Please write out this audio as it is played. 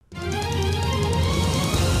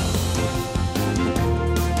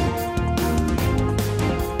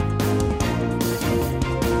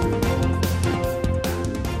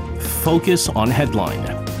Focus on Headline.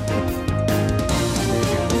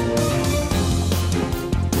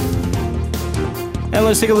 And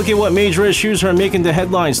let's take a look at what major issues are making the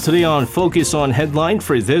headlines today on Focus on Headline.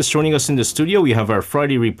 For this, joining us in the studio, we have our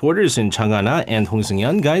Friday reporters in Changana and Hong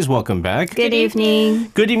Seung-yeon. Guys, welcome back. Good evening.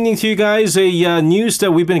 Good evening to you guys. News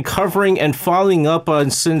that we've been covering and following up on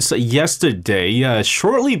since yesterday.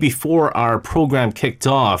 Shortly before our program kicked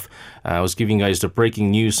off, I was giving you guys the breaking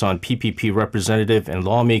news on PPP representative and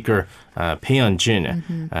lawmaker Bae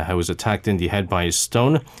Hyun-jin, who was attacked in the head by a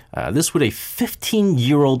stone. This with a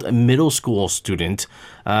 15-year-old middle school student.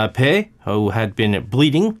 Bae, who had been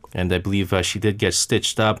bleeding, and I believe she did get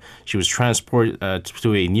stitched up. She was transported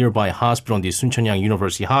to a nearby hospital, the Suncheon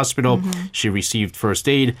University Hospital. She received first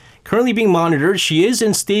aid. Currently being monitored. She is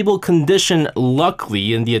in stable condition,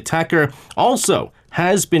 luckily, and the attacker also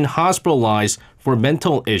has been hospitalized for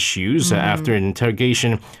mental issues after an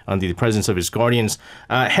interrogation under the presence of his guardians.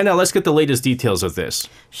 Hannah, let's get the latest details of this.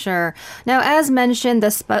 Sure. Now, as mentioned,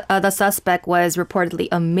 the suspect was reportedly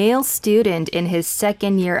a male student in his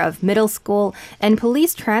second year of middle school, and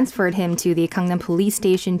police transferred him to the Gangnam police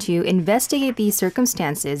station to investigate the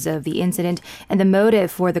circumstances of the incident and the motive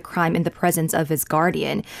for the crime in the presence of his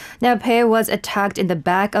guardian. Now, Bae was attacked in the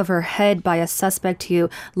back of her head by a suspect who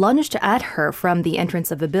lunged at her from the entrance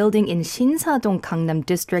of a building in Shinsadong, Gangnam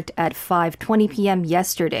district at 5:20 p.m.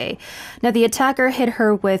 yesterday. Now, the attacker hit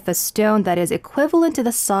her with a stone that is equivalent to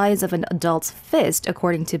the size of an adult's fist,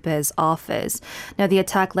 according to Bae's office. Now, the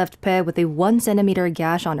attack left Bae with a 1-centimeter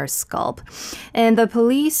gash on her scalp. And the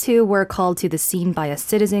police, who were called to the scene by a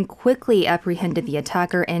citizen, quickly apprehended the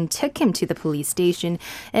attacker and took him to the police station.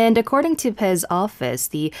 And according to Bae's office,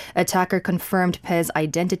 the attacker confirmed Bae's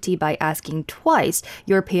identity by asking twice,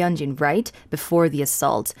 "You're Bae Hyun-jin, right?" before the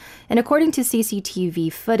assault. And according to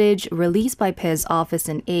CCTV footage released by Bae's office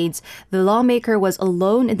and aides, the lawmaker was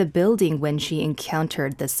alone in the building when she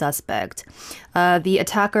encountered the suspect. The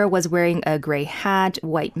attacker was wearing a gray hat,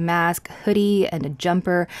 white mask, hoodie, and a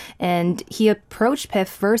jumper, and he approached Bae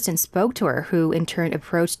first and spoke to her, who in turn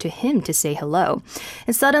approached to him to say hello.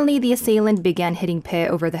 And suddenly, the assailant began hitting Bae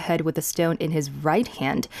over the head with a stone in his right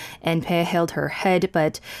hand, and Bae held her head,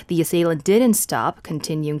 but the assailant didn't stop,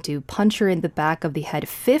 continuing to punch her in the back of the head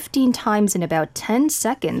 15 times in about 10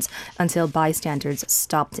 seconds until bystanders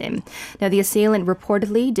stopped him. Now, the assailant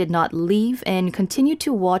reportedly did not leave and continued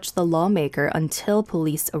to watch the lawmaker until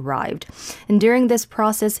police arrived. And during this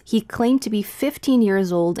process, he claimed to be 15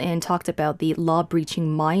 years old and talked about the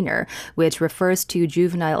law-breaching minor, which refers to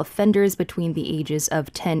juvenile offenders between the ages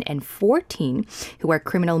of 10 and 14 who are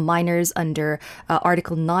criminal minors under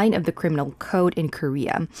Article 9 of the Criminal Code in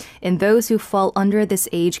Korea. And those who fall under this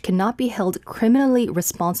age cannot be held criminally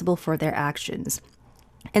responsible for their actions.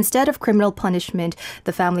 Instead of criminal punishment,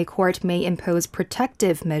 the family court may impose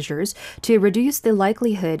protective measures to reduce the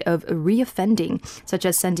likelihood of reoffending, such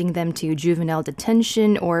as sending them to juvenile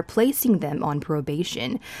detention or placing them on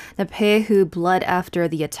probation. The Bae, who bled after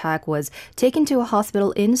the attack, was taken to a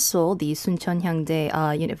hospital in Seoul, the Suncheon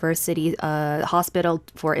University Hospital,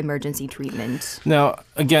 for emergency treatment. Now,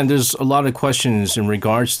 again, there's a lot of questions in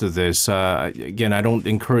regards to this. Again, I don't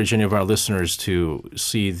encourage any of our listeners to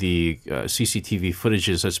see the CCTV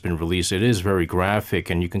footage that's been released. It is very graphic,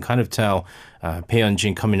 and you can kind of tell Bae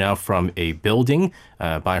Hyun-jin coming out from a building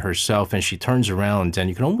by herself, and she turns around, and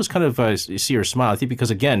you can almost kind of see her smile. I think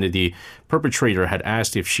because, again, the perpetrator had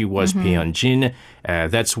asked if she was Bae Hyun-jin.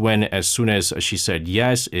 That's when, as soon as she said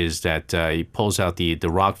yes, is that he pulls out the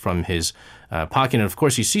rock from his pocket. And of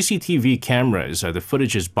course, the CCTV cameras, the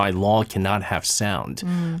footages by law cannot have sound.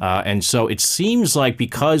 And so it seems like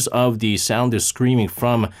because of the sound of screaming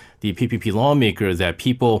from the PPP lawmaker, that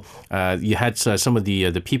people, you had some of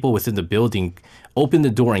the people within the building open the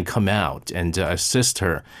door and come out and assist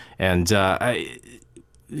her. And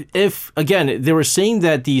if, again, they were saying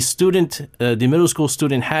that the student, the middle school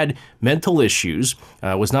student, had mental issues,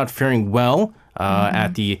 was not faring well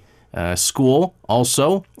at the school.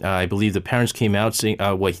 Also, I believe the parents came out saying,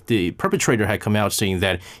 the perpetrator had come out saying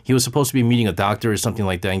that he was supposed to be meeting a doctor or something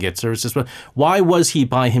like that and get services. But why was he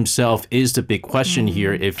by himself is the big question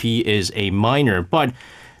here if he is a minor. But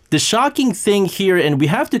the shocking thing here, and we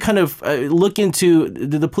have to kind of look into,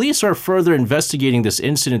 the police are further investigating this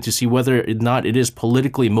incident to see whether or not it is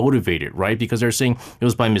politically motivated, right? Because they're saying it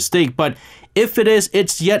was by mistake. But if it is,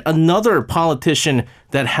 it's yet another politician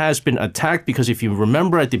that has been attacked because if you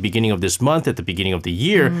remember at the beginning of this month, at the beginning of the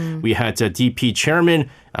year, we had DP chairman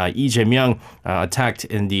Lee Jae-myung attacked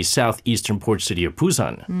in the southeastern port city of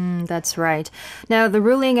Busan. That's right. Now, the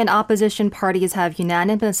ruling and opposition parties have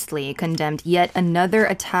unanimously condemned yet another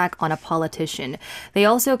attack on a politician. They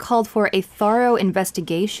also called for a thorough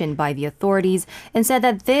investigation by the authorities and said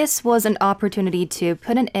that this was an opportunity to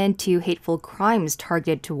put an end to hateful crimes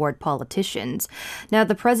targeted toward politicians. Now,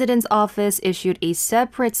 the president's office issued a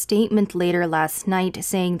separate statement later last night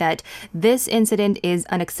saying that this incident is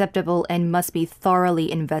unacceptable and must be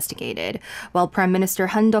thoroughly investigated, while Prime Minister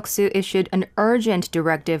Han Duck-soo issued an urgent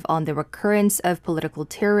directive on the recurrence of political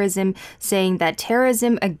terrorism, saying that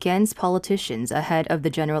terrorism against politicians ahead of the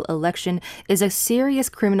general election is a serious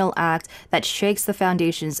criminal act that shakes the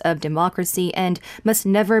foundations of democracy and must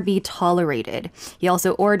never be tolerated. He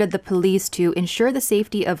also ordered the police to ensure the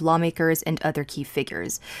safety of lawmakers and other key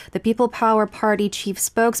figures. The People Power Party chief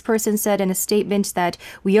spokesperson said in a statement that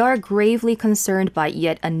we are gravely concerned by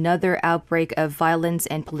yet another outbreak of violence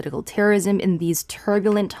and political terrorism in these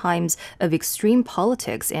turbulent times of extreme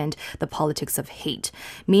politics and the politics of hate.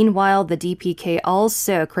 Meanwhile, the DPK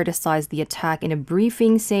also criticized the attack in a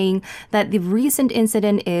briefing, saying that the recent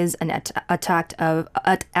incident is an act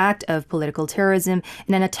of political terrorism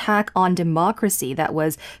and an attack on democracy that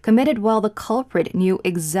was committed while the culprit knew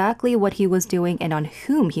exactly what he was doing and on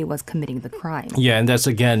whom he was committing the crime. Yeah, and that's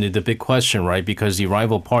again the big question, right? Because the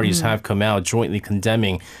rival parties have come out jointly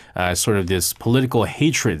condemning sort of this political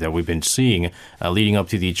hatred that we've been seeing leading up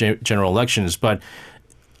to the general elections. But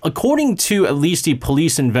according to at least the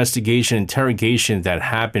police investigation, interrogation that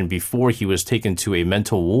happened before he was taken to a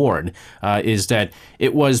mental ward, is that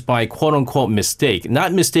it was by quote unquote mistake.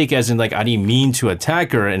 Not mistake as in like I didn't mean to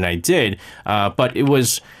attack her and I did, but it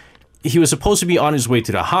was. He was supposed to be on his way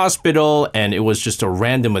to the hospital and it was just a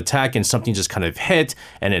random attack and something just kind of hit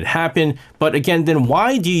and it happened. But again, then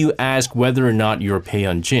why do you ask whether or not you're Bae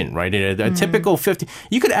Hyun-jin, right? A typical 15,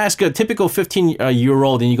 you could ask a typical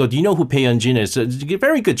 15-year-old and you go, do you know who Bae Hyun-jin is? A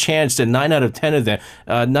very good chance that 9 out of 10 of them,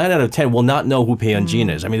 9 out of 10 will not know who Bae Hyun-jin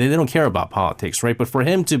is. I mean, they don't care about politics, right? But for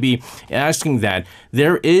him to be asking that,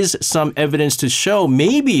 there is some evidence to show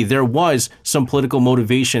maybe there was some political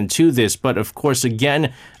motivation to this. But of course,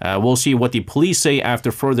 again, we'll see what the police say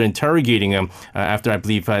after further interrogating him. After I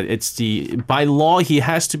believe by law he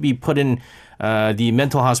has to be put in the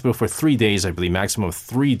mental hospital for 3 days, I believe, maximum of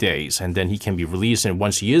 3 days, and then he can be released. And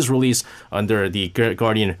once he is released under the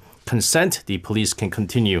guardian consent, the police can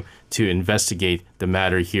continue to investigate the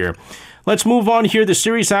matter here. Let's move on here. The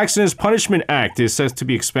Serious Accidents Punishment Act is set to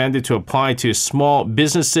be expanded to apply to small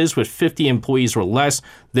businesses with 50 employees or less.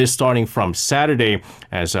 This starting from Saturday,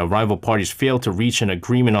 as rival parties failed to reach an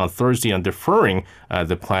agreement on Thursday on deferring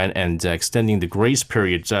the plan and extending the grace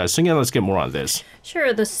period. Sung-yeon, let's get more on this.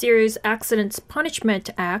 Sure. The Serious Accidents Punishment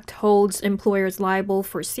Act holds employers liable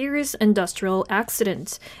for serious industrial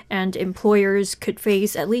accidents, and employers could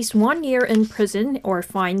face at least 1 year in prison or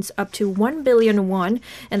fines up to 1 billion won,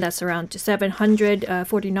 and that's around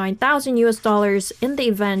 $749,000 in the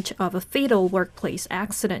event of a fatal workplace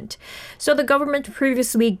accident. So the government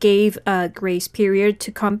previously gave a grace period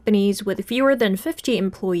to companies with fewer than 50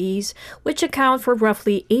 employees, which account for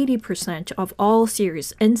roughly 80% of all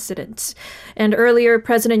serious incidents. And earlier,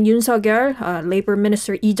 President Yoon Suk-yeol, Labor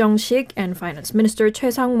Minister Lee Jung-sik, and Finance Minister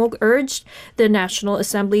Choi Sang-mok urged the National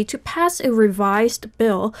Assembly to pass a revised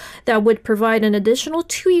bill that would provide an additional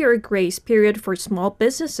 2-year grace period for small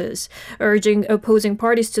businesses, urging opposing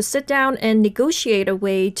parties to sit down and negotiate a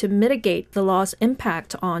way to mitigate the law's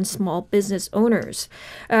impact on small business owners.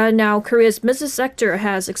 Now, Korea's business sector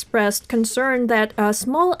has expressed concern that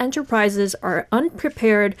small enterprises are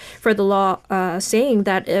unprepared for the law, saying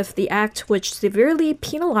that if the act, which severely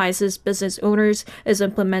penalizes business owners, is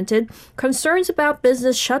implemented, concerns about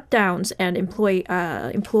business shutdowns and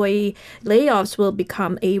employee layoffs will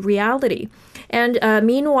become a reality. And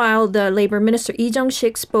meanwhile, the Labor Minister Lee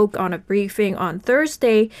Jung-sik spoke on a briefing on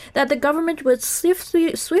Thursday that the government would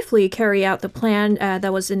swiftly carry out the plan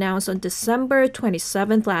that was announced on December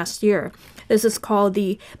 27th last year. This is called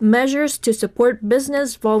the Measures to Support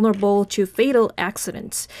Business Vulnerable to Fatal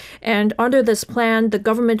Accidents. And under this plan, the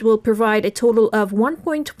government will provide a total of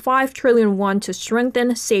 1.5 trillion won to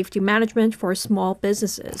strengthen safety management for small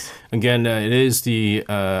businesses. Again, it is the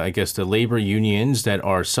labor unions that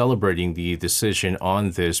are celebrating the decision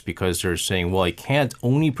on this because they're saying, well, it can't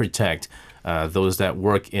only protect those that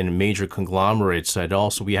work in major conglomerates. And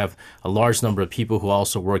also, we have a large number of people who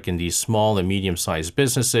also work in these small and medium-sized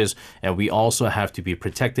businesses, and we also have to be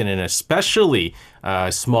protected, and especially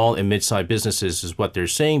small and mid-sized businesses is what they're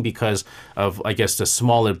saying because of, I guess, the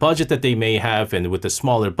smaller budget that they may have, and with the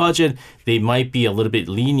smaller budget, they might be a little bit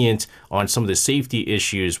lenient on some of the safety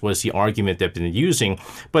issues was the argument they've been using.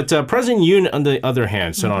 But President Yoon, on the other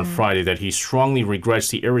hand, said on Friday that he strongly regrets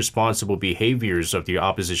the irresponsible behaviors of the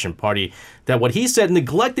opposition party, that what he said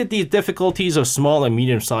neglected the difficulties of small and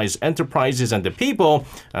medium-sized enterprises and the people.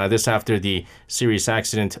 This after the Serious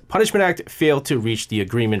Accident Punishment Act failed to reach the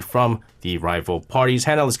agreement from the rival parties.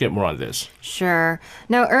 Hannah, let's get more on this. Sure.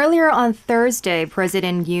 Now, earlier on Thursday,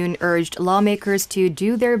 President Yoon urged lawmakers to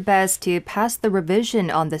do their best to pass the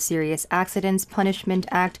revision on the Serious Accidents Punishment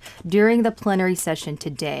Act during the plenary session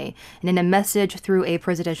today. And in a message through a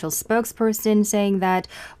presidential spokesperson saying that,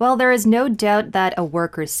 while there is no doubt that a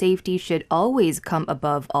worker's safety should always come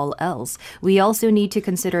above all else, we also need to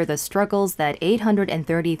consider the struggles that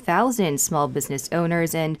 830,000 small business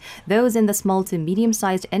owners and those in the small to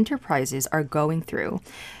medium-sized enterprises are going through.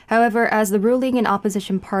 However, as the ruling and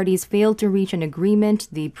opposition parties failed to reach an agreement,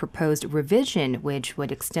 the proposed revision, which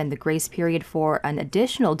would extend the grace period for an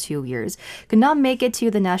additional 2 years, could not make it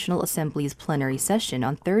to the National Assembly's plenary session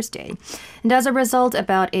on Thursday. And as a result,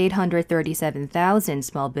 about 837,000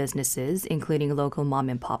 small businesses, including local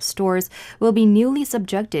mom-and-pop stores, will be newly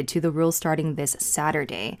subjected to the rule starting this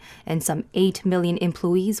Saturday, and some 8 million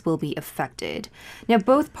employees will be affected. Now,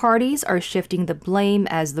 both parties are shifting the blame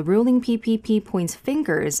as the ruling PPP points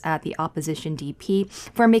fingers at the opposition DP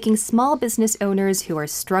for making small business owners who are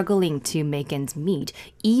struggling to make ends meet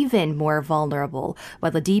even more vulnerable,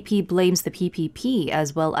 while the DP blames the PPP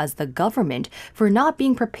as well as the government for not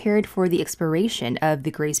being prepared for the expiration of the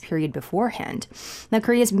grace period beforehand. Now,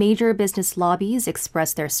 Korea's major business lobbies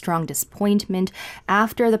expressed their strong disappointment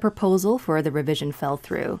after the proposal for the revision fell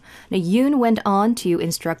through. Now, Yoon went on to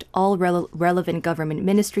instruct all relevant government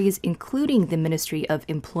ministries, including the Ministry of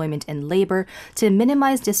Employment and Labor, to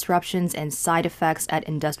minimize disruptions and side effects at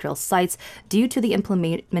industrial sites due to the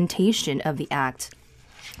implementation of the act.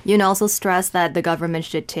 Yoon also stressed that the government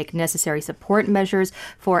should take necessary support measures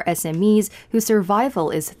for SMEs whose survival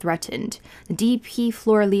is threatened. The DP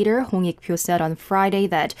floor leader Hong Ik-pyo said on Friday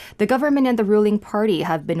that the government and the ruling party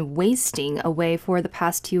have been wasting away for the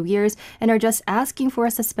past 2 years and are just asking for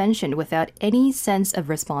a suspension without any sense of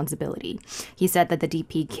responsibility. He said that the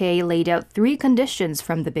DPK laid out 3 conditions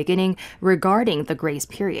from the beginning regarding the grace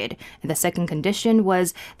period. And the second condition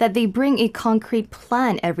was that they bring a concrete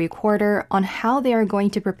plan every quarter on how they are going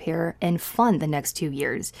to prepare and fund the next 2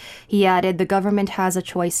 years. He added the government has a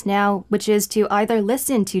choice now, which is to either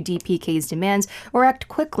listen to DPK's demands or act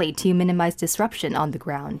quickly to minimize disruption on the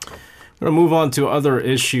ground. We're going to move on to other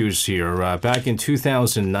issues here. Back in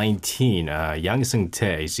 2019, Yang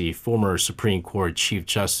Seung-tae is the former Supreme Court Chief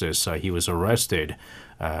Justice. He was arrested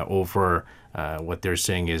over what they're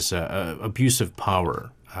saying is abuse of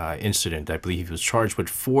power incident. I believe he was charged with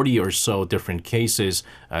 40 or so different cases,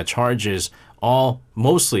 charges, all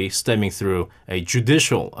mostly stemming through a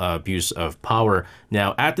judicial abuse of power.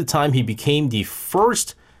 Now, at the time, he became the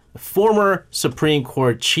first former Supreme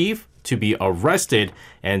Court chief to be arrested,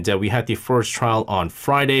 and we had the first trial on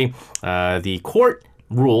Friday. The court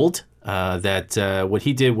ruled that what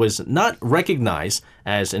he did was not recognized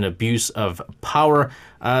as an abuse of power.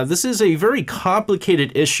 This is a very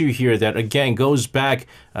complicated issue here that, again, goes back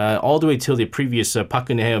all the way till the previous Park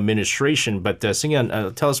Geun-hye administration. But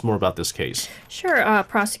Seung-yeon, tell us more about this case. Sure.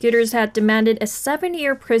 Prosecutors had demanded a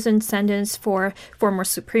 7-year prison sentence for former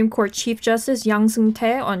Supreme Court Chief Justice Yang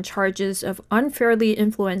Seung-tae on charges of unfairly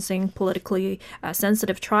influencing politically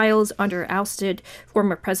sensitive trials under ousted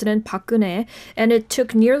former President Park Geun-hye. And it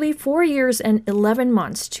took nearly 4 years and 11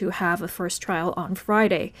 months to have a first trial on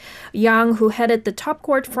Friday. Yang, who headed the top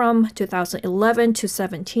court from 2011 to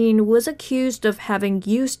 17, was accused of having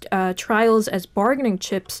used trials as bargaining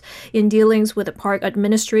chips in dealings with the Park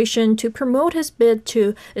administration to promote his bid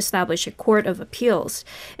to establish a court of appeals.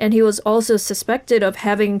 And he was also suspected of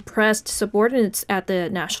having pressed subordinates at the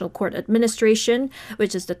National Court Administration,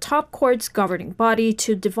 which is the top court's governing body,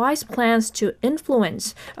 to devise plans to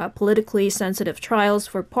influence politically sensitive trials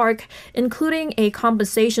for Park, including a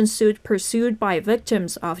compensation suit pursued by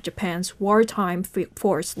victims of Japan's wartime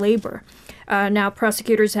forced labor. Now,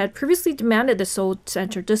 prosecutors had previously demanded the Seoul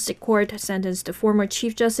Central District Court sentence the former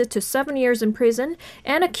Chief Justice to 7 years in prison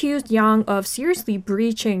and accused Yang of seriously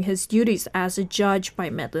breaching his duties as a judge by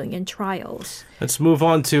meddling in trials. Let's move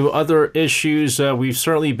on to other issues. We've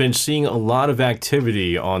certainly been seeing a lot of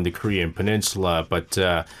activity on the Korean Peninsula, but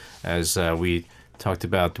as we talked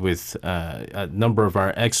about with a number of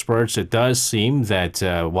our experts, it does seem that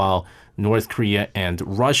while North Korea and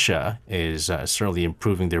Russia is certainly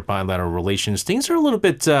improving their bilateral relations, things are a little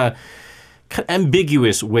bit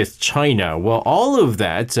ambiguous with China. Well, all of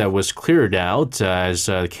that was cleared out as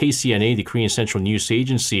KCNA, the Korean Central News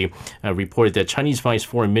Agency, reported that Chinese Vice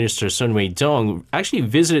Foreign Minister Sun Weidong actually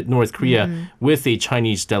visited North Korea with a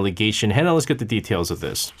Chinese delegation. Hannah, let's get the details of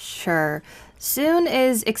this. Sure. Soon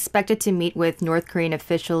is expected to meet with North Korean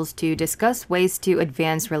officials to discuss ways to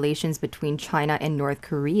advance relations between China and North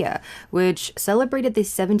Korea, which celebrated the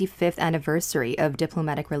 75th anniversary of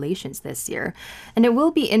diplomatic relations this year. And it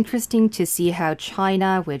will be interesting to see how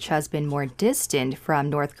China, which has been more distant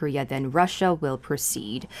from North Korea than Russia, will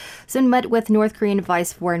proceed. Soon met with North Korean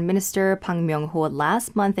Vice Foreign Minister Bang Myung-ho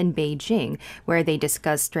last month in Beijing, where they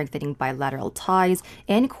discussed strengthening bilateral ties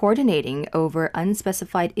and coordinating over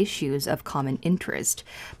unspecified issues of common interest.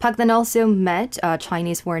 Park then also met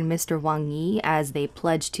Chinese Foreign Minister Wang as they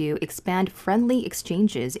pledged to expand friendly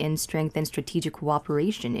exchanges and strengthen strategic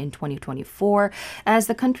cooperation in 2024 as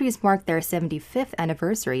the countries mark their 75th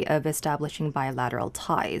anniversary of establishing bilateral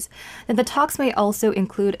ties. Then the talks may also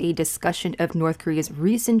include a discussion of North Korea's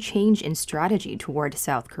recent change in strategy toward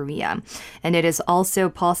South Korea. And it is also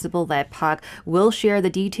possible that Park will share the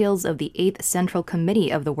details of the 8th Central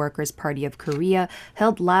Committee of the Workers' Party of Korea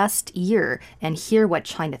held last year and hear what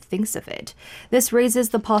China thinks of it. This raises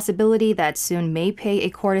the possibility that Soon may pay a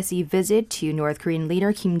courtesy visit to North Korean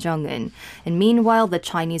leader Kim Jong-un. And meanwhile, the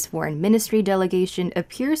Chinese Foreign Ministry delegation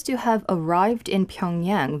appears to have arrived in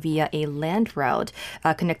Pyongyang via a land route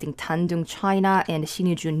connecting Tandung, China and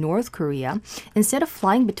Sinuiju, North Korea, instead of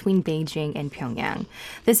flying between Beijing and Pyongyang.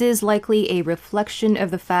 This is likely a reflection of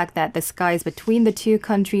the fact that the skies between the two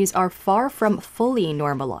countries are far from fully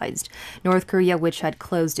normalized. North Korea, which had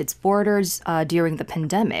closed its borders during the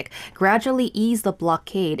pandemic, gradually eased the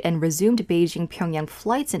blockade and resumed Beijing-Pyongyang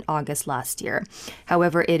flights in August last year.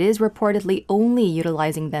 However, it is reportedly only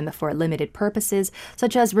utilizing them for limited purposes,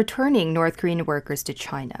 such as returning North Korean workers to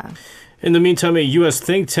China. In the meantime, a U.S.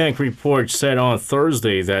 think tank report said on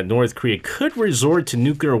Thursday that North Korea could resort to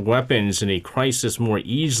nuclear weapons in a crisis more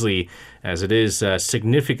easily, as it is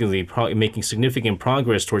making significant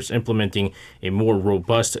progress towards implementing a more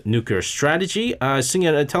robust nuclear strategy.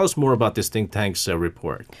 Singyan, tell us more about this think tank's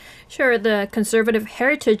report. Sure. The Conservative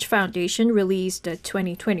Heritage Foundation released a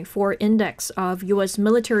 2024 Index of U.S.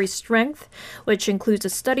 military strength, which includes a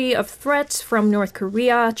study of threats from North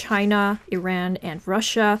Korea, China, Iran, and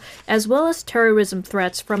Russia, as well as terrorism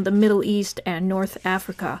threats from the Middle East and North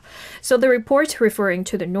Africa. So the report, referring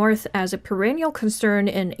to the North as a perennial concern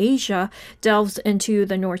in Asia, delves into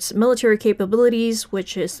the North's military capabilities,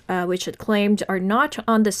 which it claimed are not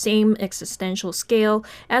on the same existential scale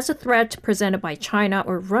as a threat presented by China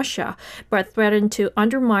or Russia, but threaten to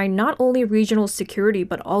undermine not only regional security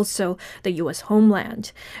but also the U.S.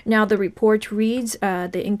 homeland. Now, the report reads,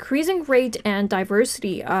 the increasing rate and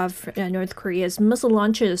diversity of North Korea's missile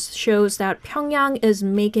launches shows that Pyongyang is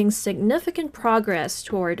making significant progress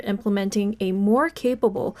toward implementing a more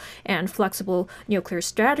capable and flexible nuclear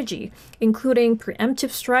strategy, including preemptive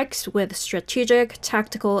strikes with strategic,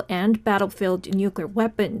 tactical, and battlefield nuclear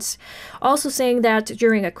weapons. Also saying that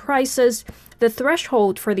during a crisis, the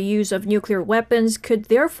threshold for the use of nuclear weapons could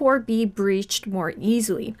therefore be breached more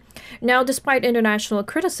easily. Now, despite international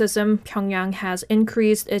criticism, Pyongyang has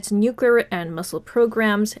increased its nuclear and missile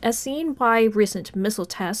programs as seen by recent missile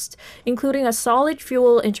tests, including a solid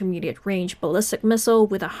fuel intermediate range ballistic missile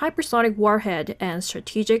with a hypersonic warhead and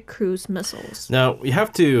strategic cruise missiles. Now, we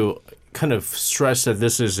have to kind of stress that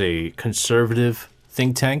this is a conservative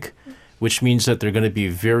think tank, which means that they're going to be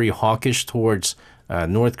very hawkish towards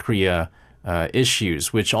North Korea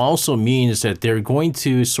issues, which also means that they're going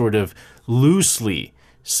to sort of loosely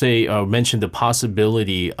mention the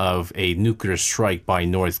possibility of a nuclear strike by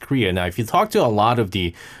North Korea. Now, if you talk to a lot of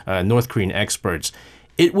the North Korean experts,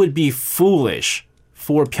 it would be foolish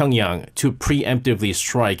for Pyongyang to preemptively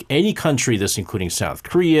strike any country, this including South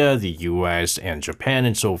Korea, the U.S., and Japan,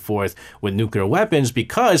 and so forth, with nuclear weapons,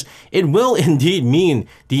 because it will indeed mean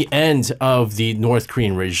the end of the North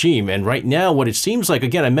Korean regime. And right now, what it seems like,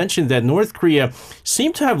 again, I mentioned that North Korea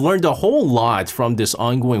seemed to have learned a whole lot from this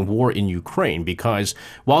ongoing war in Ukraine, because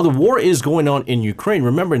while the war is going on in Ukraine,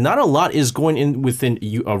 remember, not a lot is going in within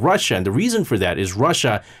Russia. And the reason for that is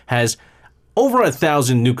Russia has over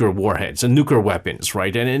 1,000 nuclear warheads and nuclear weapons,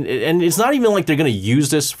 right? And it's not even like they're going to use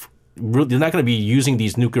this not going to be using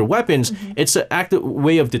these nuclear weapons. It's an active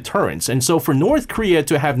way of deterrence. And so for North Korea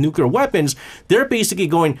to have nuclear weapons, they're basically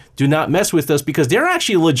going, do not mess with us, because they're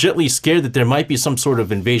actually legitimately scared that there might be some sort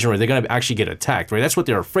of invasion or they're going to actually get attacked, right? That's what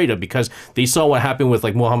they're afraid of, because they saw what happened with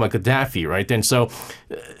like Muammar Gaddafi, right? And so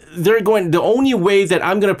they're going, the only way that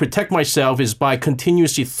I'm going to protect myself is by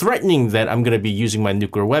continuously threatening that I'm going to be using my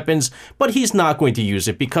nuclear weapons. But he's not going to use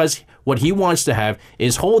it, because what he wants to have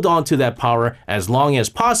is hold on to that power as long as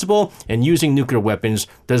possible. And using nuclear weapons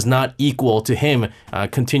does not equal to him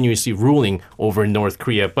continuously ruling over North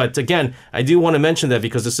Korea. But again, I do want to mention that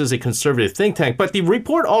because this is a conservative think tank. But the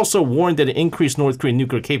report also warned that increased North Korean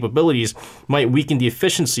nuclear capabilities might weaken the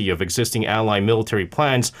efficiency of existing ally military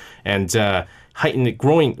plans and heightened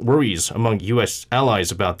growing worries among U.S. allies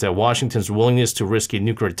about Washington's willingness to risk a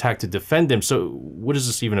nuclear attack to defend them. So what is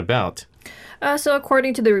this even about? So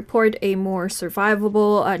according to the report, a more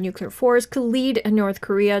survivable nuclear force could lead North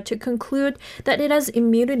Korea to conclude that it has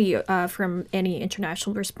immunity from any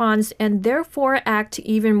international response and therefore act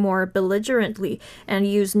even more belligerently and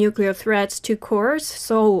use nuclear threats to coerce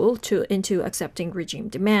Seoul into accepting regime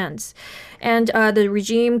demands. And the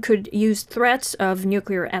regime could use threats of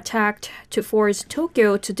nuclear attack to force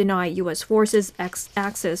Tokyo to deny U.S. forces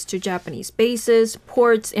access to Japanese bases,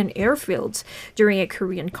 ports, and airfields during a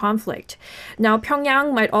Korean conflict. Now,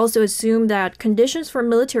 Pyongyang might also assume that conditions for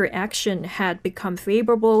military action had become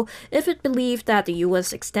favorable if it believed that the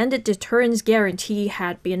U.S. extended deterrence guarantee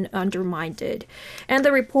had been undermined. And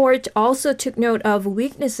the report also took note of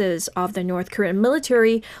weaknesses of the North Korean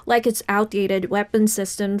military, like its outdated weapon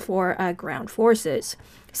system for ground forces,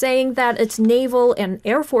 saying that its naval and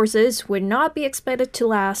air forces would not be expected to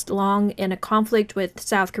last long in a conflict with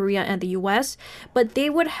South Korea and the U.S., but they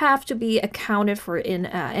would have to be accounted for in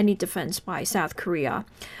any defense by South Korea.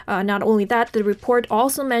 Not only that, the report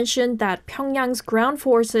also mentioned that Pyongyang's ground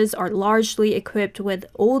forces are largely equipped with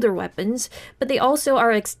older weapons, but they also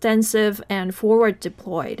are extensive and forward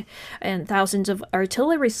deployed. And thousands of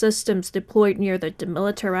artillery systems deployed near the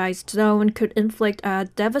demilitarized zone could inflict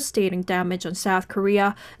devastating damage on South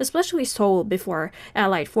Korea, especially Seoul, before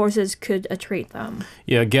Allied forces could attrit them.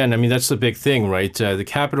 Yeah, again, I mean, that's the big thing, right? The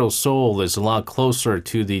capital, Seoul, is a lot closer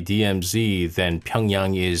to the DMZ than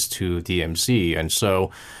Pyongyang is to DMZ. And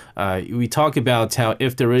so we talk about how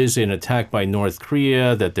if there is an attack by North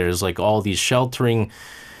Korea, that there's like all these sheltering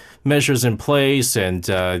measures in place. And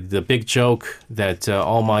the big joke that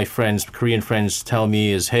all my friends, Korean friends, tell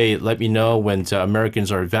me is, hey, let me know when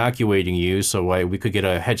Americans are evacuating you so we could get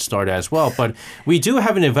a head start as well. But we do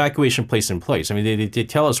have an evacuation place in place. I mean, they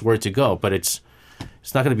tell us where to go, but it's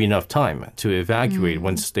not going to be enough time to evacuate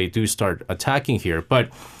once they do start attacking here.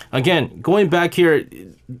 But again, going back here,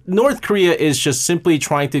 North Korea is just simply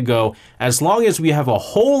trying to go, as long as we have a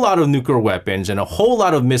whole lot of nuclear weapons and a whole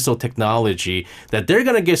lot of missile technology, that they're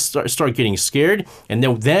going to start getting scared. And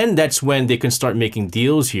then that's when they can start making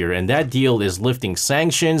deals here. And that deal is lifting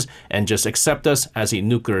sanctions and just accept us as a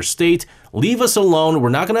nuclear state. Leave us alone. We're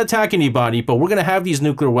not going to attack anybody, but we're going to have these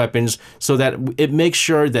nuclear weapons so that it makes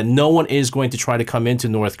sure that no one is going to try to come into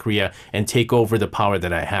North Korea and take over the power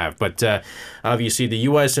that I have. But obviously, the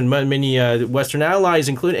U.S. and many Western allies,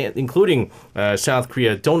 including South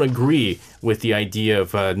Korea, don't agree with the idea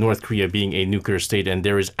of North Korea being a nuclear state. And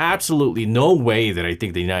there is absolutely no way that I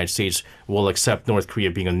think the United States will accept North Korea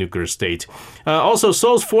being a nuclear state. Also,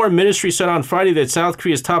 Seoul's foreign ministry said on Friday that South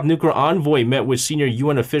Korea's top nuclear envoy met with senior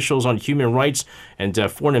UN officials on human rights and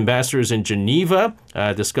foreign ambassadors in Geneva,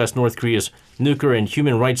 discussed North Korea's nuclear and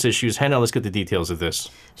human rights issues. Hannah, let's get the details of this.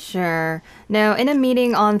 Sure. Now, in a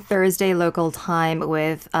meeting on Thursday local time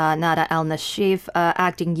with Nada al-Nashif,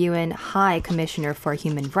 acting UN High Commissioner for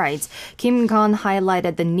Human Rights, Kim Gon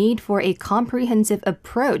highlighted the need for a comprehensive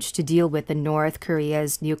approach to deal with the North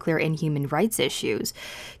Korea's nuclear and human rights issues.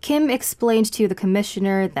 Kim explained to the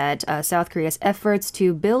commissioner that South Korea's efforts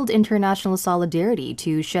to build international solidarity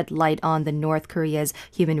to shed light on the North Korea's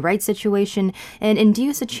human rights situation and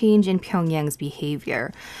induce a change in Pyongyang's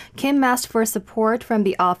behavior. Kim asked for support from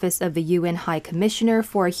the Office of the UN High Commissioner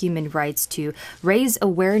for Human Rights to raise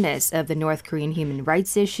awareness of the North Korean human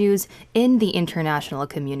rights issues in the international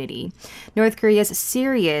community. North Korea's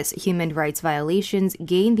serious human rights violations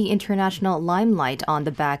gained the international limelight on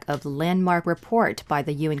the back of the landmark report by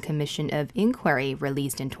the UN Commission of Inquiry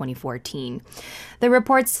released in 2014. The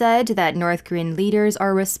report said that North Korean leaders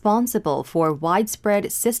are responsible for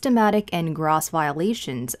widespread, systematic, and gross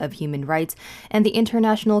violations of human rights, and the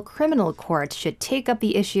International Criminal Court should take up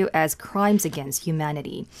the issue as crimes against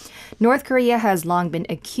humanity. North Korea has long been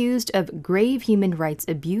accused of grave human rights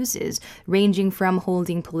abuses, ranging from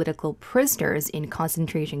holding political prisoners in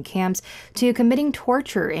concentration camps to committing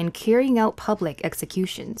torture and carrying out public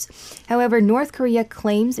executions. However, North Korea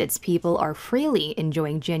claims its people are freely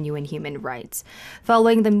enjoying genuine human rights.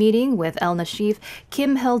 Following the meeting with al-Nashif,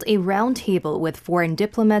 Kim held a roundtable with foreign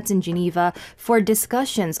diplomats in Geneva for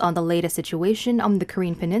discussions on the latest situation on the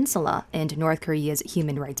Korean Peninsula and North Korea's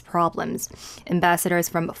human rights problems. Ambassadors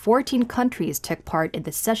from 14 countries took part in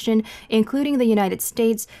the session, including the United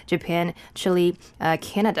States, Japan, Chile,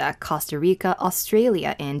 Canada, Costa Rica,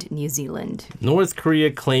 Australia, and New Zealand. North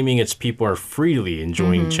Korea claiming its people are freely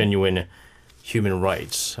enjoying genuine human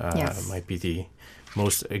rights. Yes. Might be the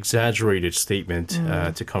most exaggerated statement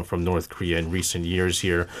to come from North Korea in recent years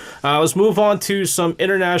here. Let's move on to some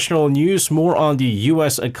international news, more on the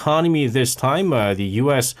U.S. economy this time. The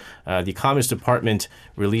U.S. The Commerce Department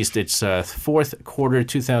released its fourth quarter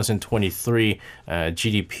 2023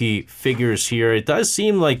 GDP figures here. It does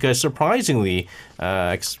seem like, surprisingly,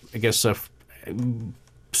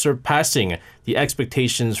 surpassing the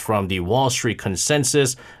expectations from the Wall Street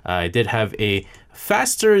consensus. It did have a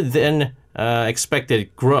faster than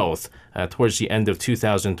expected growth towards the end of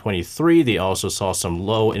 2023. They also saw some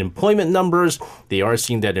low employment numbers. They are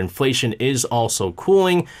seeing that inflation is also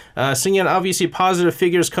cooling. Seeing obviously positive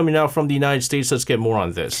figures coming out from the United States. Let's get more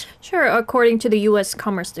on this. Sure. According to the U.S.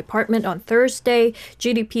 Commerce Department on Thursday,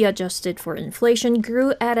 GDP adjusted for inflation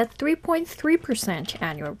grew at a 3.3%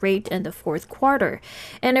 annual rate in the fourth quarter.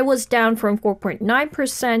 And it was down from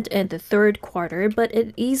 4.9% in the third quarter, but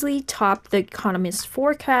it easily topped the economist's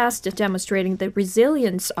forecast, demonstrating the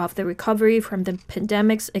resilience of the recovery from the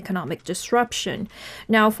pandemic's economic disruption.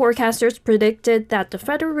 Now, forecasters predicted that the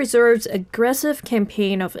Federal Reserve's aggressive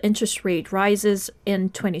campaign of interest rate rises in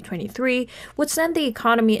 2023 would send the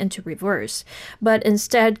economy into reverse. But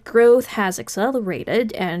instead, growth has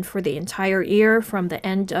accelerated, and for the entire year from the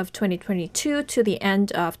end of 2022 to the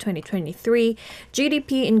end of 2023,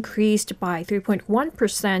 GDP increased by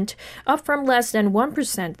 3.1%, up from less than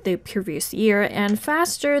 1% the previous year, and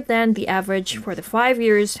faster than the average for the 5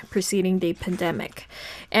 years preceding the pandemic.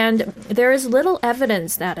 And there is little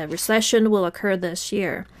evidence that a recession will occur this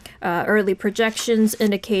year. Early projections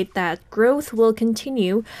indicate that growth will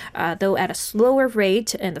continue, though at a slower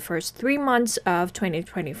rate in the first 3 months of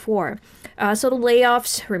 2024. So the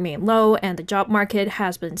layoffs remain low and the job market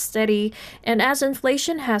has been steady. And as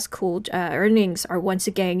inflation has cooled, earnings are once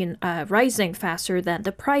again rising faster than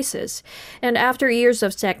the prices. And after years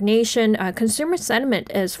of stagnation, consumer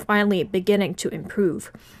sentiment is finally beginning to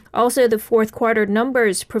improve. Also, the fourth quarter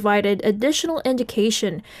numbers provided additional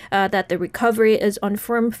indication that the recovery is on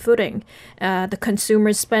firm footing. The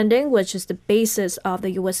consumer spending, which is the basis of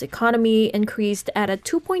the U.S. economy, increased at a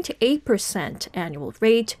 2.8% annual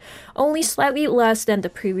rate, only slightly less than the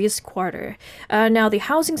previous quarter. Now, the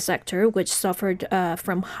housing sector, which suffered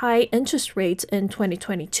from high interest rates in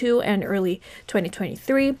 2022 and early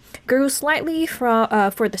 2023, grew slightly for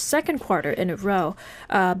the second quarter in a row.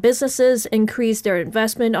 Businesses increased their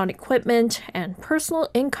investment on equipment, and personal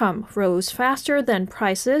income rose faster than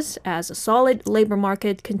prices as a solid labor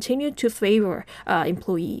market continued to favor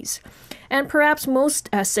employees. And perhaps most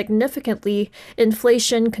significantly,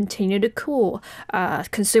 inflation continued to cool.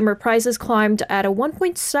 Consumer prices climbed at a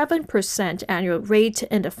 1.7% annual rate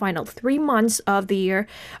in the final 3 months of the year,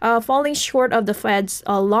 falling short of the Fed's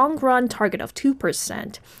long-run target of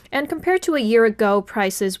 2%. And compared to a year ago,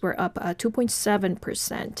 prices were up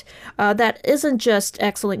 2.7%. That isn't just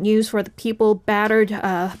excellent news for the people battered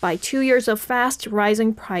by 2 years of fast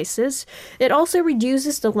rising prices. It also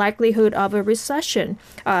reduces the likelihood of a recession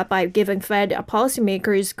by giving Fed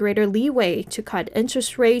policymakers greater leeway to cut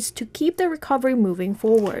interest rates to keep the recovery moving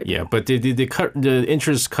forward. Yeah, but the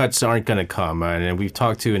interest cuts aren't going to come. And we've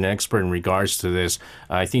talked to an expert in regards to this.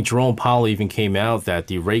 I think Jerome Powell even came out that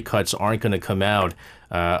the rate cuts aren't going to come out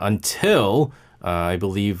until I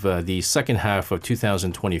believe the second half of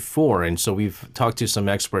 2024. And so we've talked to some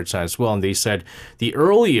experts as well, and they said the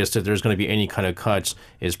earliest that there's going to be any kind of cuts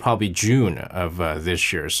is probably June of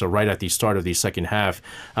this year. So right at the start of the second half.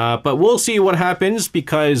 But we'll see what happens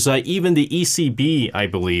because even the ECB, I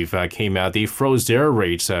believe, came out. They froze their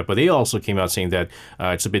rates, but they also came out saying that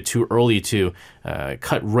it's a bit too early to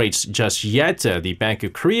cut rates just yet. The Bank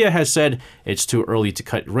of Korea has said it's too early to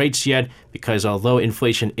cut rates yet because although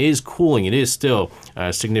inflation is cooling, it is still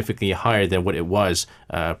significantly higher than what it was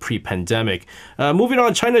pre-pandemic. Moving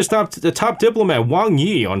on, China's the top diplomat Wang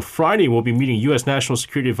on Friday will be meeting U.S. National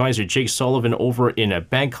Security Advisor Jake Sullivan over in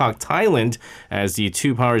Bangkok, Thailand, as the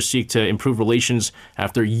two powers seek to improve relations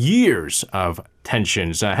after years of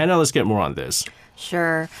tensions. Hannah, let's get more on this.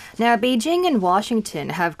 Sure. Now, Beijing and Washington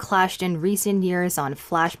have clashed in recent years on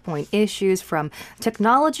flashpoint issues from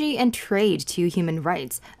technology and trade to human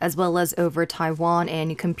rights, as well as over Taiwan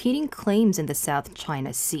and competing claims in the South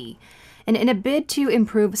China Sea. And in a bid to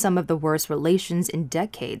improve some of the worst relations in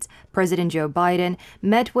decades, President Joe Biden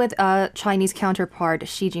met with Chinese counterpart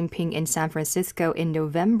Xi Jinping in San Francisco in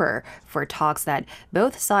November for talks that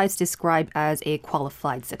both sides described as a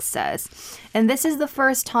qualified success. And this is the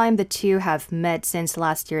first time the two have met since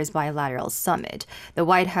last year's bilateral summit. The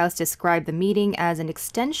White House described the meeting as an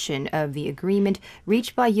extension of the agreement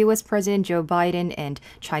reached by U.S. President Joe Biden and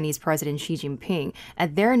Chinese President Xi Jinping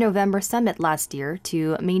at their November summit last year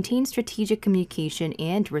to maintain strategic communication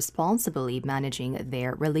and responsibly managing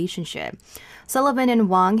their relationship. Sullivan and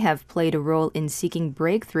Wang have played a role in seeking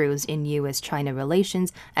breakthroughs in U.S.-China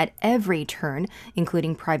relations at every turn,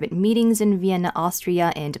 including private meetings in Vienna,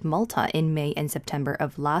 Austria, and Malta in May and September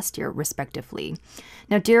of last year, respectively.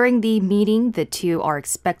 Now, during the meeting, the two are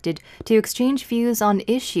expected to exchange views on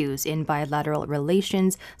issues in bilateral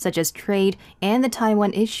relations, such as trade and the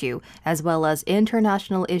Taiwan issue, as well as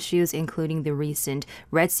international issues, including the recent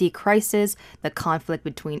Red Sea crisis, the conflict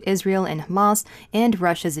between Israel and Hamas, and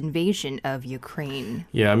Russia's invasion of Ukraine.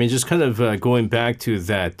 Yeah, I mean, just kind of going back to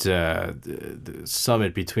that the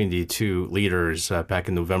summit between the two leaders back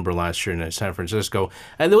in November last year in San Francisco,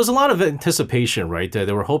 and there was a lot of anticipation, right?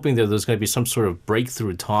 They were hoping that there was going to be some sort of breakthrough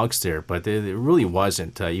talks there, but it really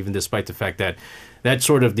wasn't, even despite the fact that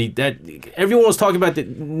everyone was talking about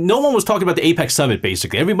no one was talking about the APEC summit,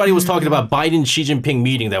 basically. Everybody was talking about Biden-Xi Jinping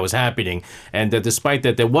meeting that was happening. And despite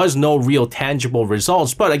that, there was no real tangible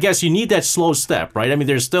results. But I guess you need that slow step, right? I mean,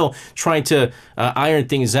 they're still trying to iron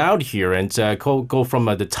things out here and go from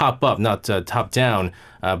the top up, not top down,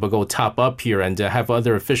 but go top up here and have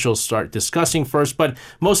other officials start discussing first. But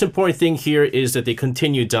most important thing here is that they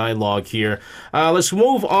continue dialogue here. Let's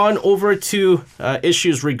move on over to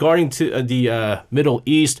issues regarding to the Middle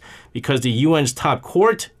East, because the UN's top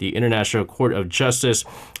court, the International Court of Justice,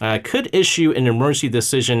 could issue an emergency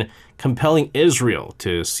decision compelling Israel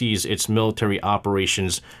to cease its military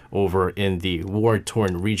operations over in the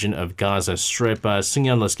war-torn region of Gaza Strip.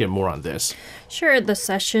 Singyeon, let's get more on this. Sure. The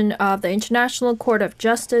session of the International Court of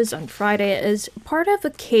Justice on Friday is part of a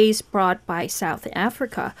case brought by South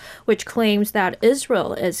Africa, which claims that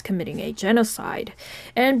Israel is committing a genocide.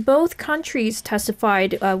 And both countries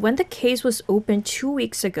testified when the case was opened 2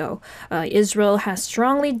 weeks ago. Israel has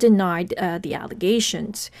strongly denied the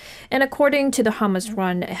allegations. And according to the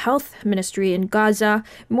Hamas-run health ministry in Gaza,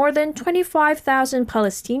 more than 25,000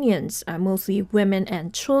 Palestinians, mostly women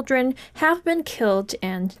and children, have been killed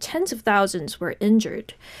and tens of thousands were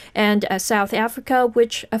injured. And South Africa,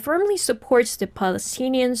 which firmly supports the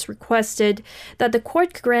Palestinians, requested that the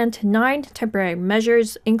court grant 9 temporary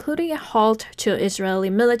measures, including a halt to Israeli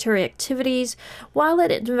military activities, while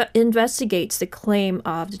it investigates the claim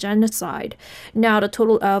of the genocide. Now, the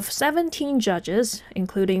total of 17 judges,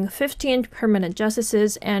 including 15 permanent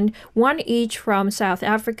justices and one each from South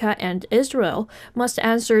Africa and Israel, must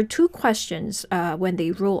answer 2 questions when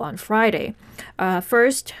they rule on Friday.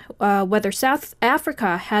 First, whether South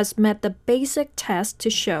Africa has met the basic test to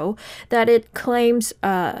show that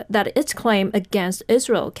its claim against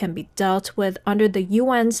Israel can be dealt with under the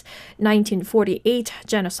UN's 1948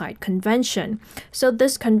 Genocide Convention. So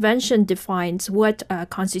this convention defines what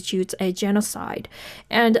constitutes a genocide.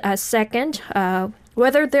 And second,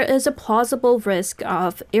 whether there is a plausible risk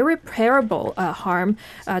of irreparable harm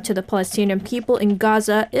to the Palestinian people in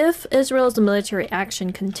Gaza if Israel's military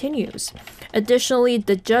action continues. Additionally,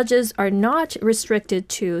 the judges are not restricted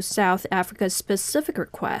to South Africa's specific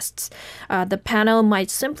requests. The panel might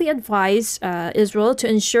simply advise Israel to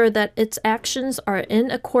ensure that its actions are in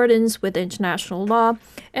accordance with international law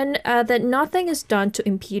and that nothing is done to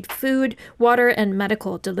impede food, water, and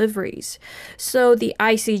medical deliveries. So the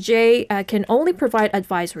ICJ can only provide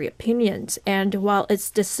advisory opinions, and while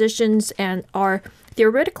its decisions are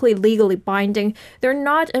theoretically legally binding, they're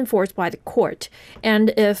not enforced by the court.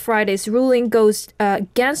 And if Friday's ruling goes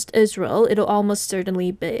against Israel, it'll almost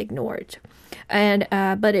certainly be ignored.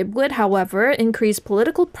 But it would, however, increase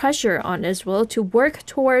political pressure on Israel to work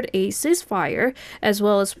toward a ceasefire, as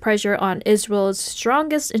well as pressure on Israel's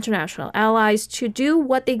strongest international allies to do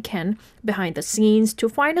what they can behind the scenes to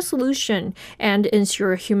find a solution and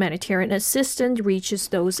ensure humanitarian assistance reaches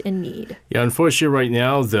those in need. Yeah, unfortunately right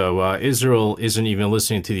now, though, Israel isn't even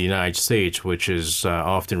listening to the United States, which is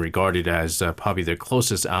often regarded as probably their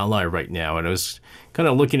closest ally right now. And I was kind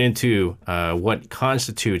of looking into what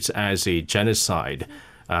constitutes as a genocide.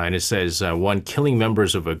 And it says, 1, killing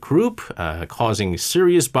members of a group, causing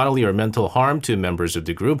serious bodily or mental harm to members of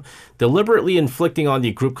the group, deliberately inflicting on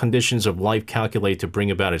the group conditions of life calculated to bring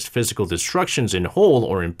about its physical destructions in whole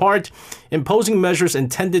or in part, imposing measures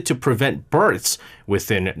intended to prevent births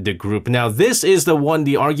within the group. Now, this is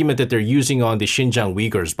the argument that they're using on the Xinjiang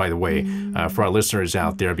Uyghurs, by the way, for our listeners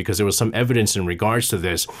out there, because there was some evidence in regards to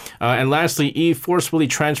this. And lastly, E, forcefully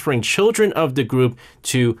transferring children of the group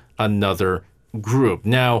to another group.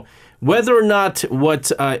 Now, whether or not what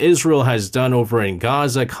Israel has done over in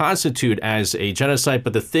Gaza constitute as a genocide,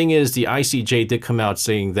 but the thing is, the ICJ did come out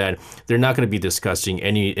saying that they're not going to be discussing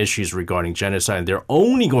any issues regarding genocide. They're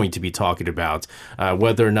only going to be talking about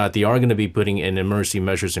whether or not they are going to be putting in emergency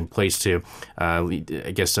measures in place to,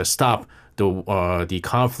 stop the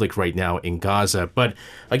conflict right now in Gaza. But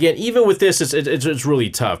again, even with this, it's really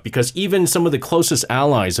tough, because even some of the closest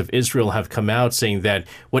allies of Israel have come out saying that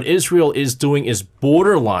what Israel is doing is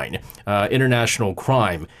borderline international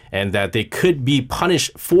crime, and that they could be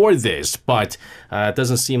punished for this. But it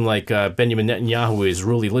doesn't seem like Benjamin Netanyahu is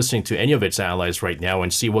really listening to any of its allies right now,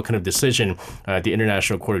 and see what kind of decision the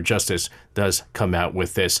International Court of Justice does come out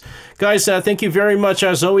with this. Guys, thank you very much,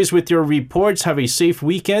 as always, with your reports. Have a safe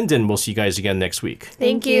weekend, and we'll see you guys again next week.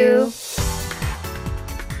 Thank you.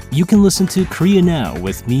 You can listen to Korea Now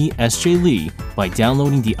with me, SJ Lee, by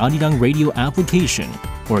downloading the Arirang Radio application,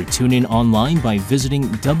 or tune in online by visiting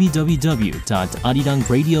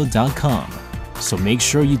www.arirangradio.com. So make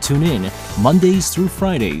sure you tune in Mondays through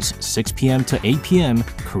Fridays, 6 p.m. to 8 p.m.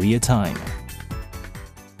 Korea time.